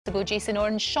Ago, Jason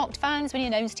Orange shocked fans when he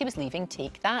announced he was leaving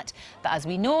Take That. But as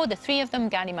we know, the three of them,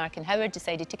 Gary, Mark and Howard,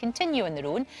 decided to continue on their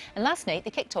own. And last night they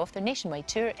kicked off their nationwide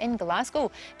tour in Glasgow.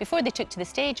 Before they took to the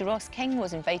stage, Ross King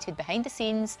was invited behind the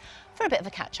scenes for a bit of a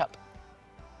catch-up.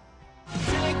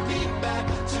 Take me back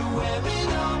to where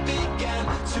it all began,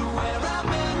 to where our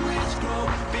memories grow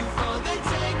before they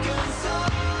take us all.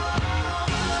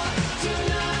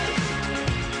 Tonight,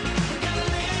 we're gonna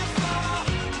live for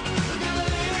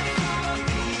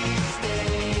these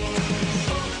days.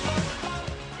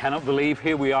 Cannot believe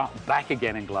here we are back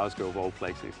again in Glasgow of all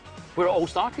places. Where it all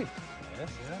started.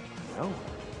 Yes, yeah. Oh,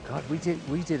 God, we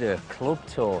did a club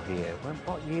tour here.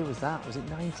 What year was that? Was it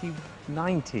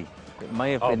 1990? It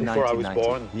may have been before 1990. I was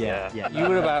born. Yeah. You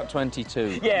were about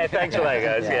 22. Yeah, thanks for that,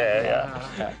 guys.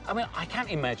 Yeah. I mean, I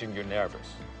can't imagine you're nervous.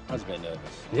 I was a bit nervous.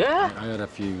 Yeah? I had a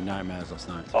few nightmares last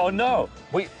night. Oh, no.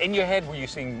 Wait, in your head, were you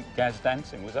seeing Gaz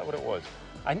dancing? Was that what it was?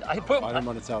 I didn't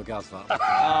want to tell Gaz that. Oh,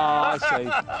 I see.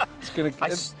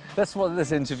 That's what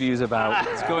this interview's about.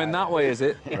 It's going that way, is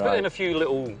it? You put in a few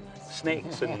little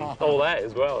snakes and all that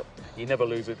as well. You never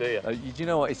lose it, do you? Do you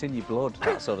know what? It's in your blood,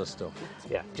 that sort of stuff.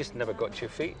 Yeah, just never got to your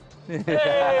feet. Hey!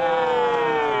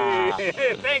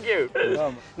 Thank you.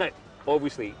 Now,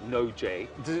 obviously, no Jay.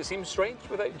 Does it seem strange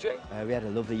without Jay? We had a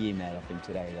lovely email off him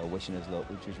today, though, wishing us luck,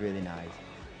 which was really nice.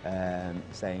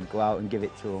 Saying go out and give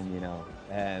it to him, you know,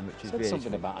 which is Said really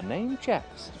something about a name check.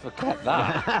 Forget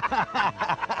that.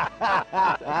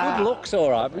 Good luck's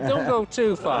all right, but don't go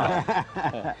too far.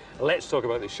 Let's talk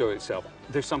about the show itself.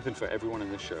 There's something for everyone in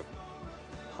this show.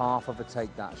 Half of a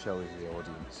Take That show is the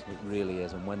audience. It really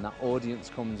is. And when that audience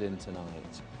comes in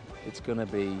tonight, it's going to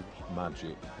be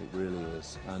magic. It really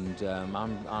is. And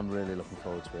I'm really looking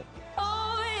forward to it.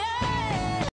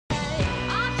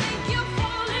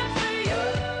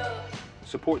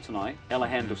 Support tonight, Ella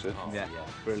Henderson. Yeah,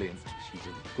 brilliant. She's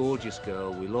a gorgeous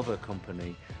girl. We love her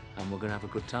company, and we're going to have a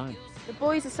good time. The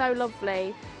boys are so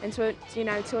lovely, and to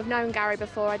have known Gary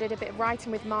before, I did a bit of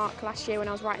writing with Mark last year when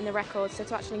I was writing the record, so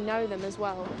to actually know them as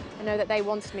well, and know that they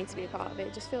wanted me to be a part of it,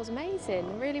 it just feels amazing.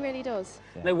 It really, really does.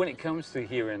 Yeah. Now, when it comes to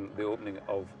hearing the opening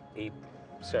of a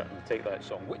certain Take That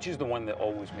song, which is the one that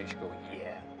always makes you go,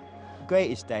 yeah?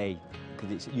 Greatest Day,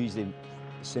 because it's usually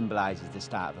symbolises the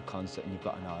start of a concert and you've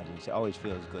got an audience. It always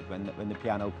feels good when the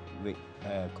piano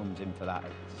comes in for that.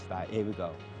 It's like, here we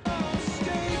go.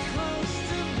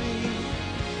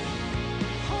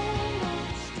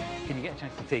 Can you get a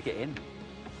chance to take it in?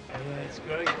 Yeah, it's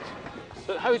great.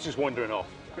 So Howard's just wandering off.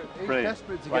 He's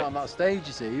desperate to get on that stage,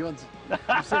 you see. You've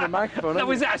seen the microphone, That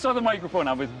was it. I saw the microphone.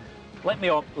 Let me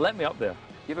up there.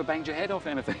 You ever banged your head off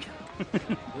anything?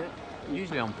 Yeah,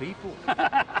 usually on people.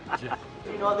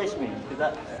 Do you know what this means?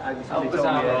 Because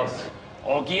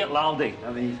Or Geert Laldi.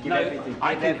 I mean, give everything.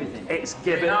 Everything. It's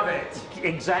given. Have it.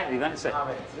 Exactly, that's it. Have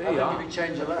it. I think if you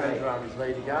change the letters around, it's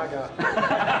Lady Gaga.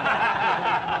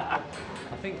 I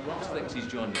think Ross thinks he's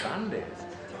joined the band here.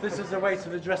 This is the way to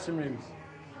the dressing rooms.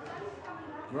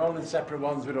 We're all in separate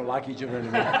ones, we don't like each other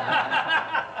anymore.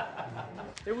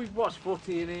 Yeah, we've watched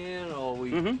footy in here, or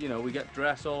we get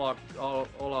dressed. All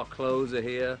our clothes are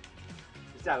here.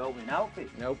 It's our opening outfit.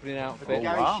 An opening outfit. Look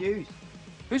at Gary's shoes.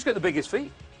 Who's got the biggest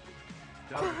feet?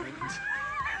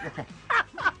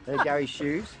 They're Gary's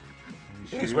shoes.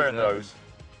 Who's wearing those?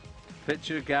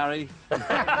 Picture of Gary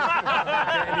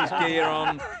getting his gear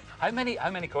on. How many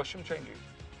costume changes?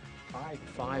 Five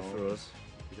for us.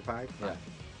 Is it 5? Yeah,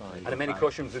 5. And how many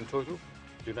costumes in total? Do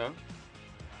you know?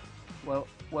 Well,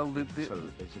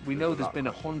 we know there's been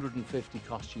 150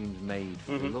 costumes made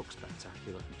for the Look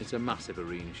Spectacular. It's a massive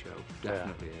arena show,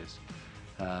 definitely is.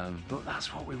 But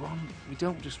that's what we want. We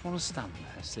don't just want to stand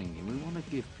there singing. We want to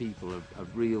give people a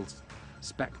real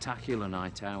spectacular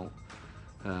night out.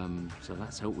 So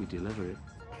let's hope we deliver it.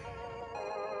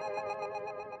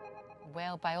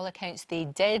 Well, by all accounts, they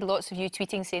did. Lots of you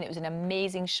tweeting saying it was an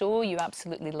amazing show. You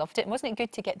absolutely loved it. And wasn't it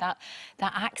good to get that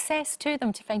access to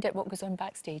them to find out what goes on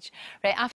backstage? Right.